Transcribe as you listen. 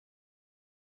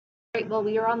Right, well,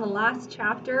 we are on the last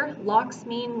chapter, Locks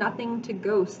Mean Nothing to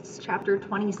Ghosts, chapter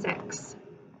 26.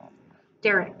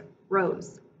 Derek,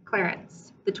 Rose,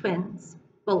 Clarence, the twins,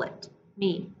 Bullet,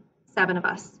 me, 7 of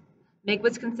us. Meg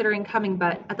was considering coming,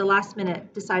 but at the last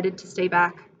minute decided to stay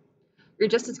back. You're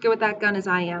just as good with that gun as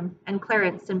I am, and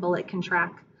Clarence and Bullet can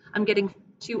track. I'm getting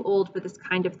too old for this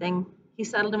kind of thing. He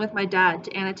settled in with my dad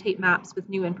to annotate maps with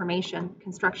new information,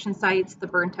 construction sites, the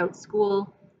burnt-out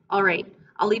school. All right,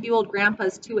 I'll leave you old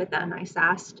grandpas to it then, I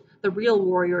sassed. The real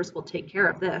warriors will take care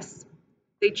of this.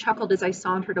 They chuckled as I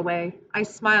sauntered away. I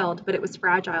smiled, but it was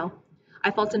fragile. I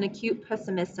felt an acute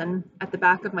pessimism at the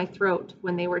back of my throat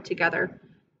when they were together.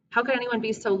 How could anyone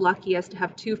be so lucky as to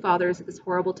have 2 fathers at this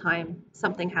horrible time?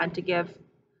 Something had to give.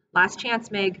 Last chance,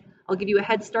 Meg. I'll give you a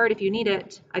head start if you need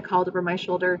it, I called over my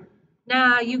shoulder.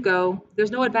 Nah, you go.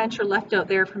 There's no adventure left out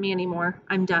there for me anymore.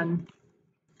 I'm done.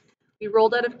 We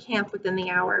rolled out of camp within the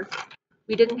hour.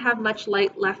 We didn't have much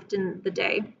light left in the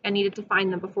day and needed to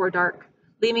find them before dark.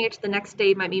 Leaving it to the next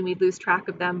day might mean we'd lose track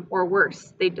of them, or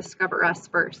worse, they'd discover us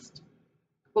first.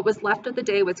 What was left of the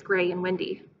day was gray and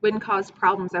windy. Wind caused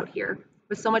problems out here.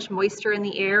 With so much moisture in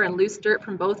the air and loose dirt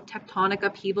from both tectonic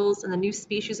upheavals and the new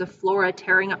species of flora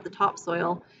tearing up the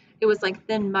topsoil, it was like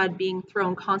thin mud being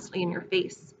thrown constantly in your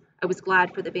face. I was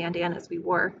glad for the bandanas we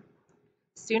wore.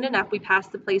 Soon enough, we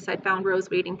passed the place I'd found Rose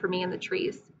waiting for me in the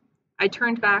trees. I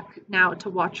turned back now to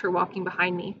watch her walking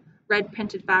behind me, red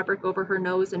printed fabric over her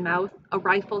nose and mouth, a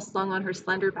rifle slung on her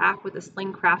slender back with a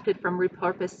sling crafted from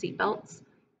repurposed seatbelts.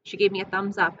 She gave me a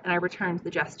thumbs up, and I returned the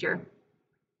gesture.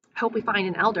 I hope we find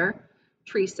an elder,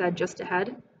 Tree said just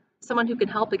ahead. Someone who can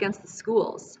help against the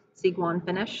schools, Sigwan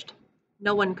finished.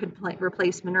 No one could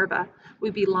replace Minerva.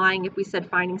 We'd be lying if we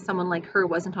said finding someone like her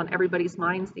wasn't on everybody's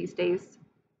minds these days.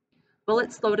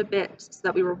 Bullet slowed a bit so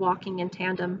that we were walking in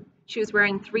tandem. She was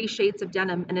wearing 3 shades of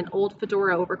denim and an old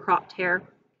fedora over cropped hair.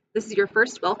 This is your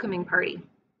first welcoming party.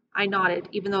 I nodded,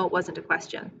 even though it wasn't a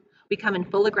question. We come in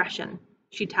full aggression.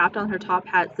 She tapped on her top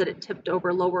hat so that it tipped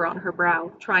over lower on her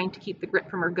brow, trying to keep the grit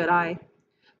from her good eye.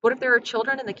 What if there are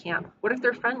children in the camp? What if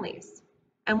they're friendlies?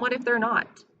 And what if they're not?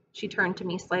 She turned to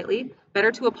me slightly.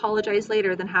 Better to apologize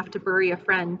later than have to bury a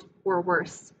friend, or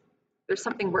worse. There's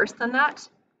something worse than that?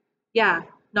 Yeah,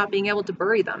 not being able to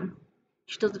bury them.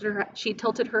 She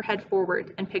tilted her head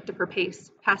forward and picked up her pace,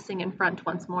 passing in front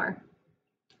once more.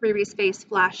 Riri's face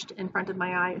flashed in front of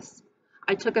my eyes.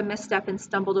 I took a misstep and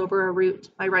stumbled over a root,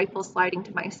 my rifle sliding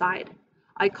to my side.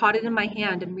 I caught it in my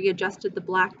hand and readjusted the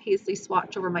black paisley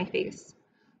swatch over my face.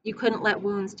 You couldn't let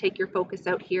wounds take your focus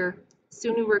out here.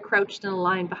 Soon we were crouched in a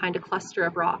line behind a cluster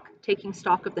of rock, taking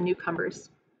stock of the newcomers.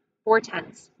 4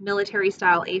 tents,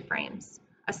 military-style A-frames.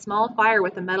 A small fire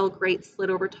with a metal grate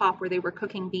slid over top where they were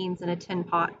cooking beans in a tin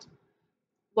pot.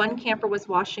 One camper was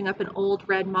washing up an old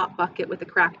red mop bucket with a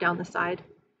crack down the side.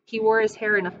 He wore his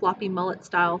hair in a floppy mullet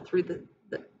style through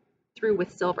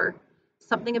with silver.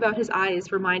 Something about his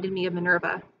eyes reminded me of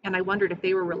Minerva, and I wondered if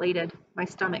they were related. My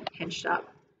stomach pinched up.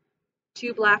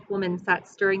 2 black women sat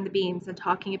stirring the beans and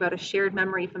talking about a shared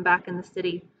memory from back in the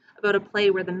city, about a play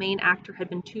where the main actor had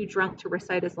been too drunk to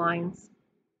recite his lines.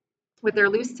 With their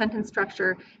loose sentence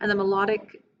structure and the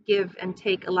melodic give and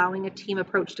take allowing a team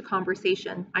approach to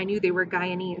conversation, I knew they were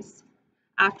Guyanese.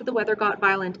 After the weather got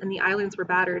violent and the islands were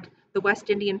battered, the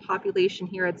West Indian population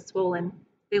here had swollen.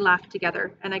 They laughed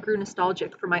together, and I grew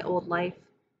nostalgic for my old life.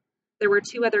 There were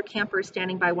 2 other campers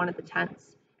standing by one of the tents,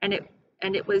 and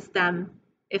it was them,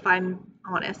 if I'm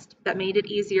honest, that made it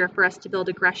easier for us to build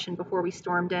aggression before we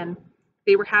stormed in.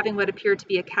 They were having what appeared to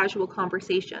be a casual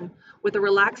conversation, with a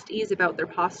relaxed ease about their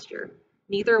posture.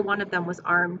 Neither one of them was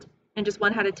armed, and just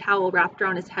one had a towel wrapped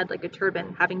around his head like a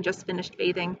turban, having just finished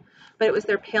bathing, but it was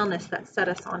their paleness that set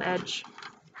us on edge.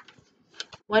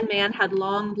 One man had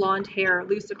long blonde hair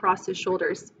loose across his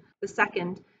shoulders. The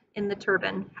second, in the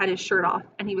turban, had his shirt off,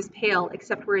 and he was pale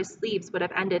except where his sleeves would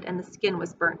have ended and the skin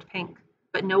was burnt pink.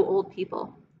 But no old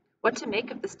people. What to make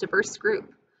of this diverse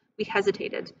group? We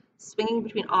hesitated, swinging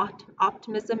between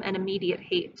optimism and immediate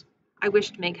hate. I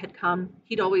wished Meg had come.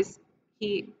 He always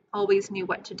knew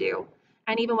what to do.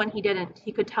 And even when he didn't,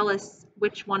 he could tell us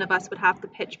which one of us would have the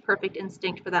pitch-perfect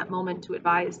instinct for that moment to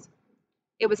advise.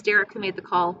 It was Derek who made the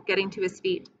call, getting to his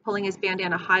feet, pulling his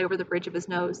bandana high over the bridge of his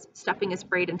nose, stuffing his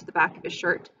braid into the back of his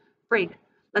shirt. Frig,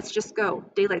 let's just go.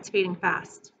 Daylight's fading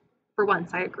fast. For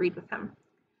once, I agreed with him.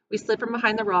 We slid from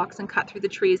behind the rocks and cut through the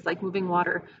trees like moving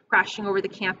water, crashing over the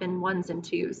camp in 1s and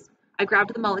 2s. I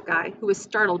grabbed the mullet guy, who was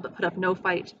startled but put up no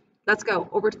fight. Let's go,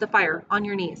 over to the fire, on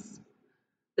your knees.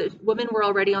 The women were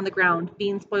already on the ground,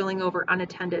 beans boiling over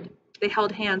unattended. They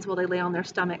held hands while they lay on their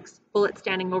stomachs, Bullet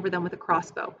standing over them with a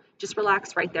crossbow. Just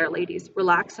relax right there, ladies.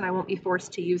 Relax and I won't be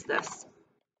forced to use this.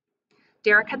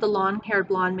 Derek had the long-haired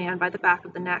blonde man by the back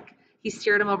of the neck. He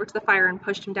steered him over to the fire and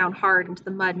pushed him down hard into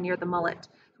the mud near the mullet,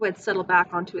 who had settled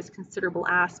back onto his considerable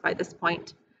ass by this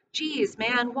point. Geez,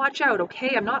 man, watch out,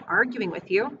 okay? I'm not arguing with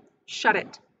you. Shut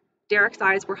it. Derek's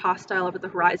eyes were hostile over the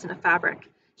horizon of fabric.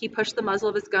 He pushed the muzzle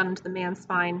of his gun into the man's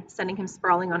spine, sending him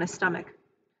sprawling on his stomach.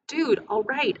 Dude, all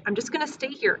right, I'm just gonna stay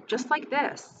here, just like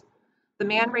this. The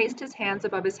man raised his hands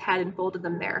above his head and folded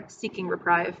them there, seeking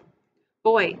reprieve.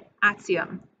 Boy,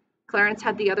 Atsium. Clarence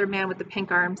had the other man with the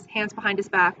pink arms, hands behind his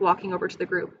back, walking over to the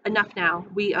group. Enough now.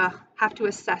 We, have to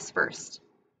assess first.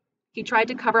 He tried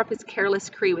to cover up his careless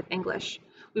Cree with English.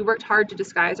 We worked hard to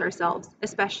disguise ourselves,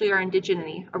 especially our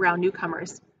indigeneity, around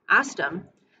newcomers. Asked him.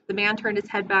 The man turned his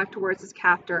head back towards his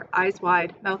captor, eyes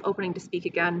wide, mouth opening to speak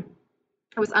again.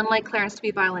 It was unlike Clarence to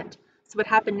be violent, so what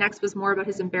happened next was more about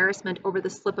his embarrassment over the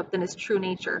slip-up than his true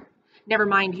nature. Never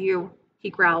mind you, he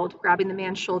growled, grabbing the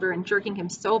man's shoulder and jerking him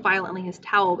so violently his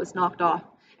towel was knocked off,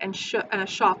 and a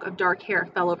shock of dark hair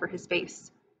fell over his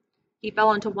face. He fell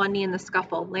onto one knee in the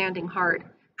scuffle, landing hard.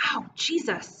 Ow,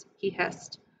 Jesus, he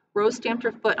hissed. Rose stamped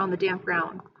her foot on the damp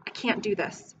ground. I can't do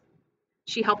this.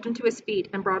 She helped him to his feet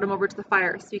and brought him over to the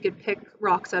fire so he could pick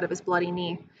rocks out of his bloody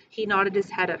knee. He nodded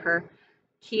his head at her.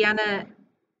 Kiana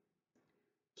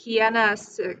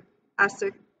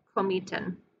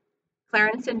Asikomitan.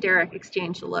 Clarence and Derek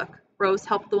exchanged a look. Rose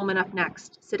helped the woman up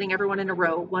next, sitting everyone in a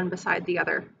row, one beside the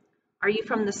other. Are you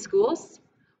from the schools?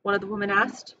 One of the women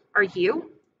asked. Are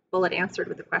you? Bullet answered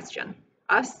with a question.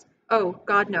 Us? Oh,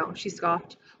 God, no, she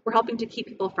scoffed. We're helping to keep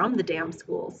people from the damn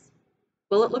schools.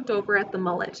 Bullet looked over at the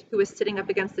mullet, who was sitting up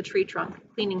against the tree trunk,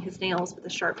 cleaning his nails with a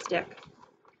sharp stick.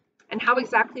 And how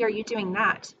exactly are you doing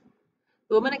that?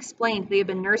 The woman explained they had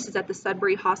been nurses at the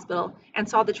Sudbury Hospital and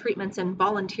saw the treatments and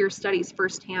volunteer studies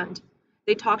firsthand.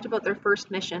 They talked about their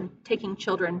first mission, taking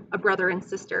children, a brother and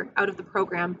sister, out of the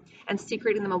program and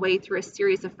secreting them away through a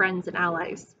series of friends and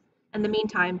allies. In the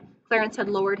meantime, Clarence had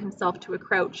lowered himself to a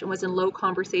crouch and was in low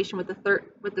conversation with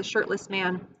the shirtless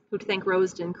man who'd think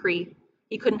Rose in Cree.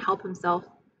 He couldn't help himself.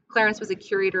 Clarence was a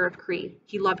curator of Cree.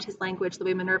 He loved his language the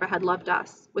way Minerva had loved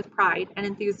us, with pride and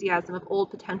enthusiasm of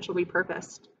old potential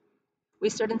repurposed. We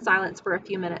stood in silence for a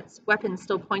few minutes, weapons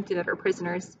still pointed at our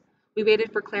prisoners. We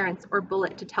waited for Clarence or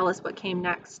Bullet to tell us what came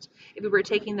next, if we were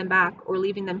taking them back or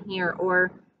leaving them here,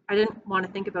 or I didn't want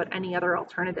to think about any other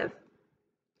alternative.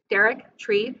 Derek,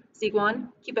 Tree, Ziguan,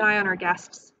 keep an eye on our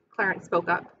guests, Clarence spoke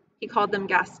up. He called them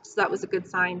guests, so that was a good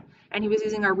sign, and he was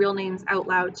using our real names out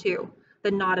loud too.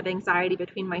 The knot of anxiety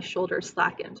between my shoulders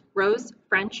slackened. Rose,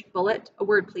 French, Bullet, a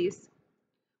word please.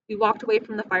 We walked away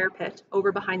from the fire pit,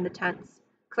 over behind the tents.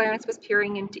 Clarence was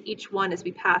peering into each one as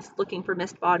we passed, looking for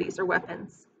missed bodies or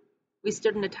weapons. We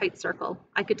stood in a tight circle.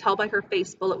 I could tell by her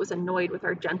face Bullet was annoyed with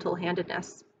our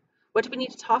gentle-handedness. What do we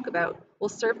need to talk about? We'll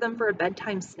serve them for a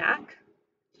bedtime snack?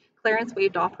 Clarence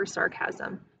waved off her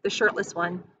sarcasm. The shirtless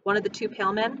one of the two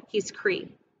pale men, he's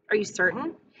Cree. Are you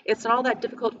certain? It's not all that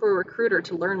difficult for a recruiter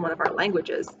to learn one of our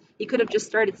languages. He could have just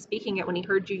started speaking it when he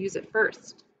heard you use it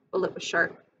first. Bullet was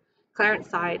sharp. Clarence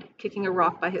sighed, kicking a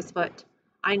rock by his foot.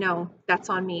 I know, that's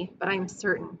on me, but I am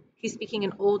certain. He's speaking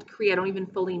an old Cree I don't even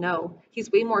fully know.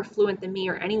 He's way more fluent than me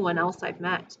or anyone else I've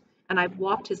met, and I've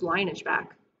walked his lineage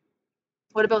back.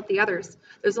 What about the others?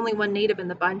 There's only one native in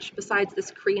the bunch, besides this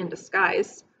Cree in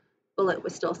disguise. Bullet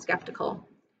was still skeptical.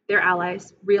 They're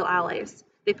allies, real allies.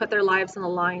 They put their lives on the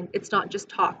line. It's not just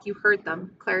talk, you heard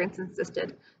them, Clarence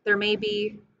insisted. There may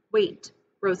be... Wait,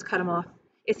 Rose cut him off.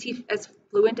 Is he as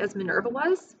fluent as Minerva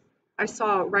was? I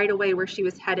saw right away where she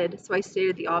was headed, so I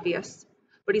stated the obvious.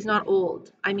 But he's not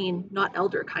old. I mean, not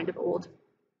elder kind of old.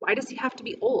 Why does he have to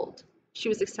be old? She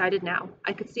was excited now.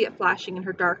 I could see it flashing in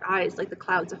her dark eyes like the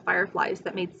clouds of fireflies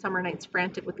that made summer nights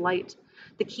frantic with light.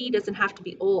 The key doesn't have to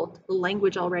be old. The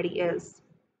language already is.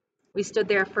 We stood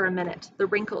there for a minute, the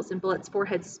wrinkles in Bullet's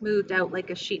forehead smoothed out like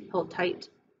a sheet pulled tight.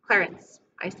 Clarence,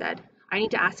 I said, I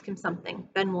need to ask him something,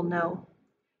 then we'll know.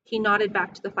 He nodded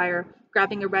back to the fire,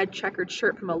 grabbing a red checkered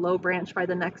shirt from a low branch by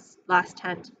the last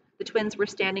tent. The twins were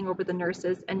standing over the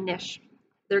nurses and Nish,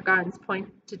 their guns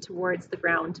pointed towards the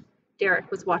ground. Derek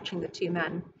was watching the two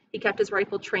men. He kept his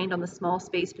rifle trained on the small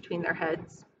space between their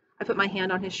heads. I put my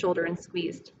hand on his shoulder and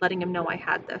squeezed, letting him know I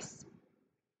had this.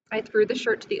 I threw the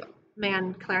shirt to the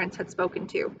man Clarence had spoken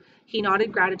to. He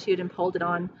nodded gratitude and pulled it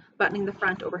on, buttoning the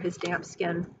front over his damp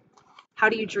skin. How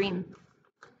do you dream?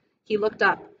 He looked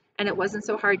up, and it wasn't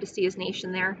so hard to see his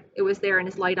nation there. It was there in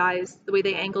his light eyes, the way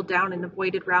they angled down and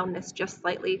avoided roundness just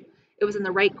slightly. It was in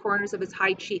the right corners of his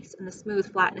high cheeks and the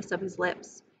smooth flatness of his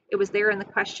lips. It was there in the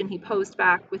question he posed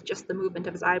back with just the movement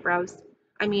of his eyebrows.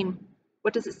 I mean,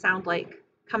 what does it sound like?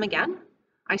 Come again?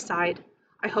 I sighed.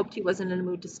 I hoped he wasn't in a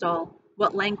mood to stall.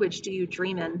 What language do you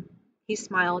dream in? He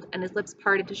smiled, and his lips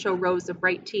parted to show rows of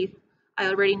bright teeth. I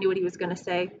already knew what he was going to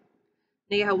say.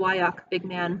 Nehawayak, big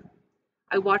man.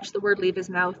 I watched the word leave his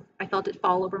mouth. I felt it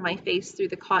fall over my face through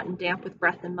the cotton damp with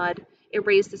breath and mud. It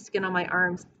raised the skin on my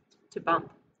arms to bump.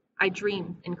 I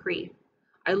dream in Cree.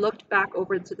 I looked back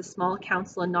over to the small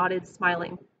council and nodded,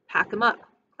 smiling. Pack 'em up,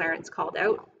 Clarence called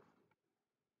out.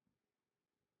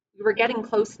 We were getting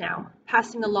close now,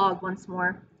 passing the log once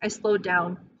more. I slowed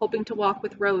down, hoping to walk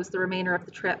with Rose the remainder of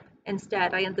the trip.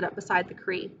 Instead, I ended up beside the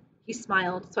Cree. He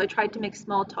smiled, so I tried to make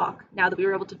small talk, now that we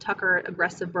were able to tuck our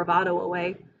aggressive bravado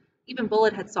away. Even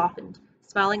Bullet had softened,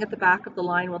 smiling at the back of the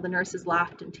line while the nurses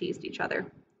laughed and teased each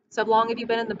other. So how long have you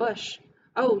been in the bush?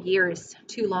 Oh, years.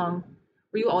 Too long.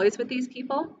 Were you always with these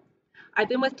people? I've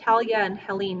been with Talia and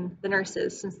Helene, the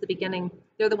nurses, since the beginning.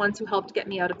 They're the ones who helped get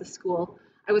me out of the school.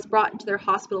 I was brought into their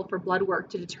hospital for blood work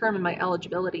to determine my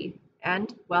eligibility.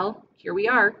 And, well, here we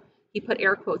are. He put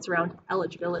air quotes around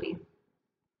eligibility.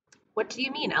 What do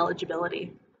you mean,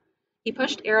 eligibility? He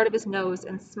pushed air out of his nose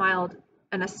and smiled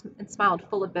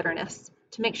full of bitterness,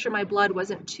 to make sure my blood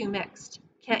wasn't too mixed.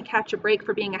 Can't catch a break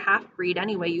for being a half-breed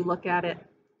any way you look at it.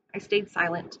 I stayed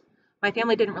silent. My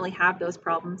family didn't really have those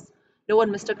problems. No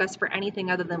one mistook us for anything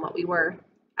other than what we were.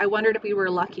 I wondered if we were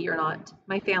lucky or not.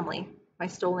 My family. My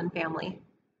stolen family.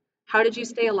 How did you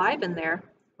stay alive in there?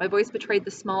 My voice betrayed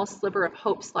the small sliver of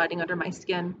hope sliding under my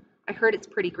skin. I heard it's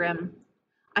pretty grim.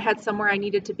 I had somewhere I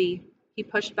needed to be. He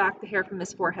pushed back the hair from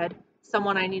his forehead.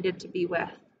 Someone I needed to be with.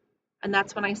 And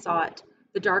that's when I saw it,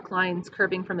 the dark lines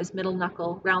curving from his middle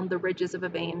knuckle round the ridges of a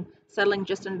vein, settling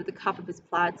just under the cuff of his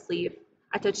plaid sleeve,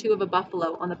 a tattoo of a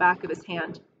buffalo on the back of his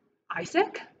hand.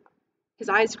 Isaac? His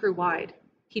eyes grew wide.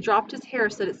 He dropped his hair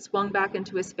so that it swung back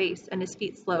into his face, and his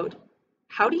feet slowed.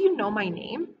 How do you know my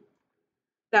name?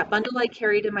 That bundle I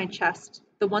carried in my chest,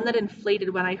 the one that inflated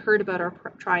when I heard about our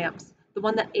triumphs, the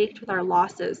one that ached with our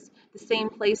losses, the same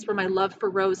place where my love for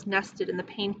Rose nested and the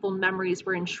painful memories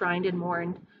were enshrined and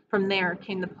mourned. From there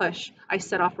came the push. I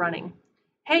set off running.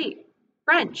 Hey,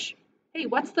 French! Hey,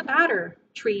 what's the matter?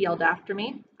 Tree yelled after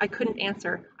me. I couldn't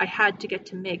answer. I had to get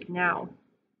to Mig now.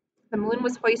 The moon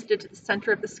was hoisted to the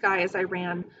center of the sky as I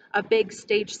ran, a big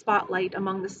stage spotlight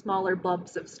among the smaller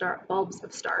bulbs of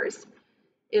stars.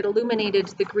 It illuminated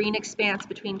the green expanse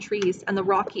between trees and the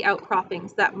rocky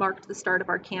outcroppings that marked the start of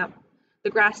our camp. The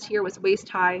grass here was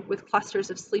waist-high, with clusters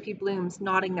of sleepy blooms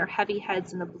nodding their heavy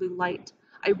heads in the blue light.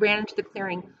 I ran into the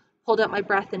clearing, pulled out my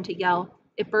breath in to yell.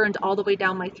 It burned all the way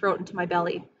down my throat into my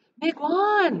belly.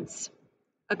 Migwans!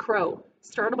 A crow,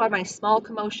 startled by my small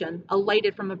commotion,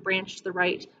 alighted from a branch to the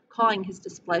right, cawing his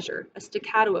displeasure, a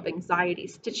staccato of anxiety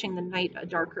stitching the night a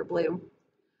darker blue.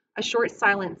 A short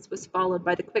silence was followed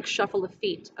by the quick shuffle of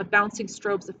feet, of bouncing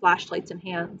strobes of flashlights in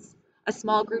hands. A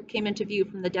small group came into view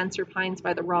from the denser pines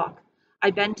by the rock.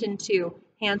 I bent in too,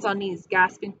 hands on knees,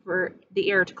 gasping for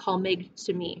the air to call Mig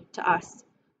to me, to us.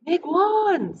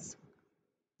 Migwans!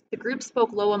 The group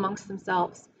spoke low amongst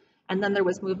themselves, and then there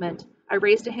was movement. I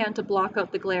raised a hand to block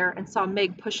out the glare and saw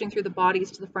Mig pushing through the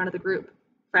bodies to the front of the group.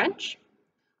 French?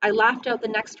 I laughed out the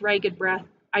next ragged breath.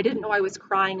 I didn't know I was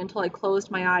crying until I closed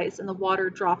my eyes and the water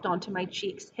dropped onto my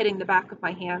cheeks, hitting the back of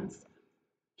my hands.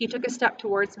 He took a step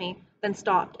towards me, then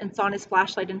stopped and saw his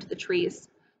flashlight into the trees.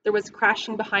 There was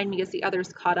crashing behind me as the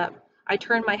others caught up. I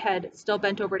turned my head, still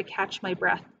bent over to catch my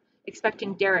breath,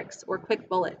 expecting Derek's or Quick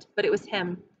Bullet, but it was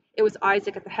him. It was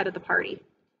Isaac at the head of the party.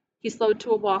 He slowed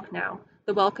to a walk now,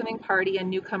 the welcoming party and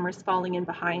newcomers falling in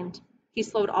behind. He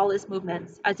slowed all his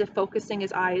movements, as if focusing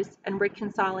his eyes and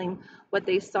reconciling what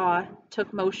they saw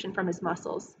took motion from his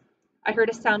muscles. I heard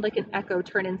a sound like an echo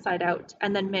turn inside out,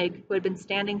 and then Meg, who had been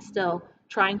standing still,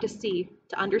 trying to see,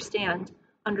 to understand,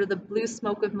 under the blue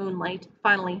smoke of moonlight,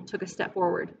 finally took a step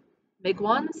forward.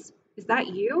 Migwans? Is that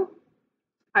you?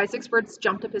 Isaac's words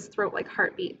jumped up his throat like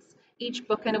heartbeats, each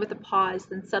bookended with a pause,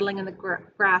 then settling in the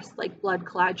grass like blood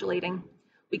coagulating.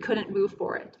 We couldn't move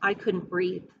for it. I couldn't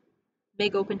breathe.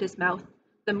 Meg opened his mouth.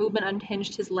 The movement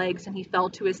unhinged his legs and he fell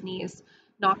to his knees,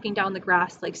 knocking down the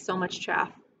grass like so much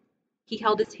chaff. He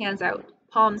held his hands out,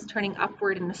 palms turning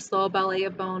upward in a slow ballet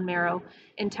of bone marrow,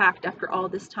 intact after all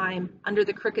this time, under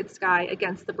the crooked sky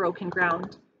against the broken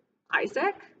ground.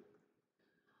 Isaac?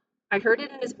 I heard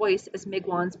it in his voice as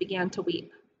Migwans began to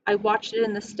weep. I watched it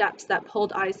in the steps that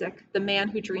pulled Isaac, the man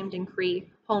who dreamed in Cree,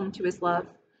 home to his love,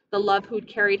 the love who'd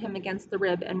carried him against the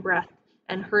rib and breath,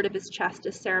 and heard of his chest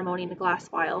as ceremony in a glass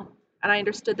vial. And I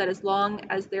understood that as long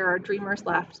as there are dreamers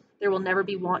left, there will never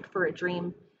be want for a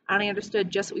dream. And I understood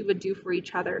just what we would do for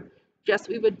each other, just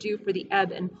what we would do for the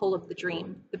ebb and pull of the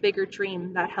dream, the bigger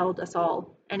dream that held us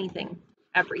all, anything,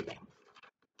 everything.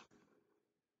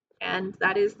 And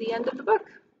that is the end of the book.